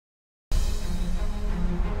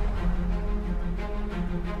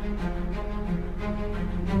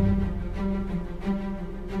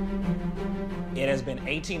has been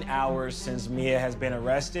 18 hours since Mia has been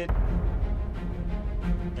arrested,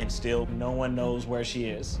 and still no one knows where she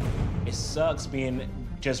is. It sucks being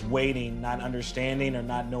just waiting, not understanding or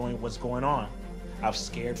not knowing what's going on. I'm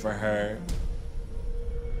scared for her.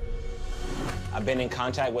 I've been in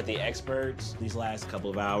contact with the experts these last couple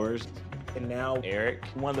of hours. And now Eric,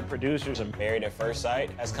 one of the producers of Married at First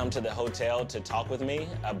Sight, has come to the hotel to talk with me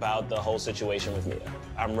about the whole situation with Mia.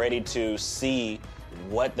 I'm ready to see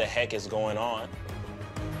what the heck is going on.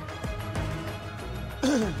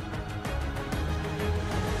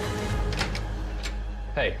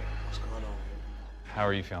 Hey. What's going on? How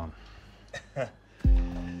are you feeling?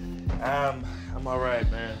 I'm all right,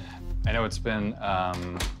 man. I know it's been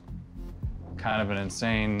kind of an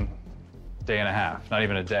insane day and a half, not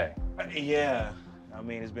even a day. Yeah, I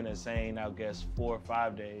mean, it's been insane, I guess, 4 or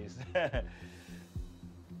 5 days.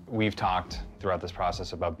 We've talked throughout this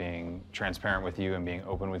process about being transparent with you and being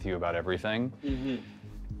open with you about everything. Mm-hmm.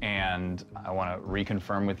 And I want to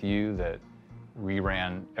reconfirm with you that we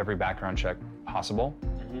ran every background check possible.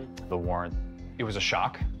 Mm-hmm. The warrant, it was a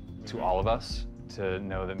shock to all of us to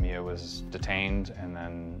know that Mia was detained and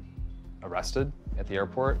then arrested at the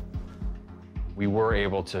airport. We were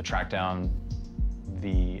able to track down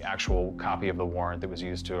the actual copy of the warrant that was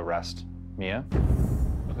used to arrest Mia.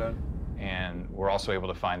 Okay. And we're also able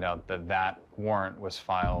to find out that that warrant was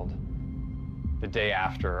filed the day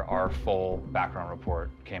after our full background report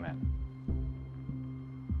came in.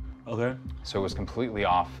 Okay. So it was completely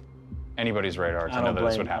off anybody's radar to know that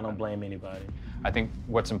this would happen. I don't blame anybody. I think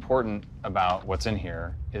what's important about what's in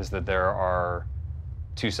here is that there are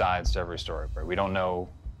two sides to every story. Right? We don't know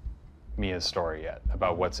Mia's story yet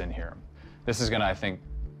about what's in here. This is gonna, I think,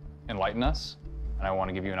 enlighten us, and I want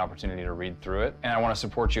to give you an opportunity to read through it, and I want to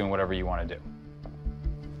support you in whatever you want to do.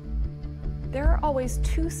 There are always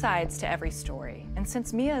two sides to every story, and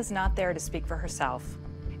since Mia is not there to speak for herself,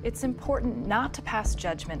 it's important not to pass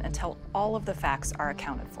judgment until all of the facts are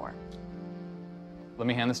accounted for. Let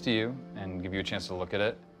me hand this to you and give you a chance to look at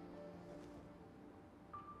it.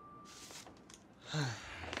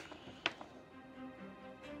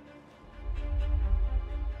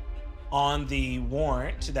 On the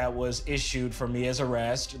warrant that was issued for Mia's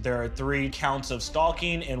arrest, there are 3 counts of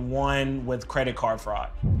stalking and 1 with credit card fraud.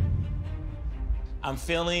 I'm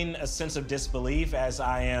feeling a sense of disbelief as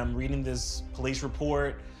I am reading this police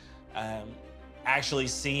report, actually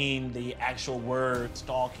seeing the actual word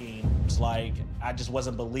stalking. It's like I just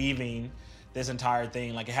wasn't believing this entire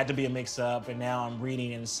thing. Like it had to be a mix-up, and now I'm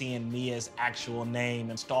reading and seeing Mia's actual name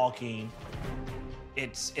and stalking.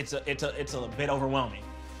 It's a bit overwhelming.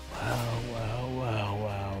 Wow.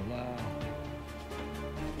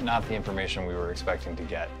 Not the information we were expecting to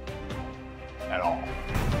get at all.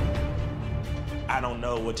 I don't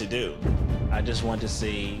know what to do. I just want to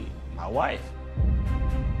see my wife.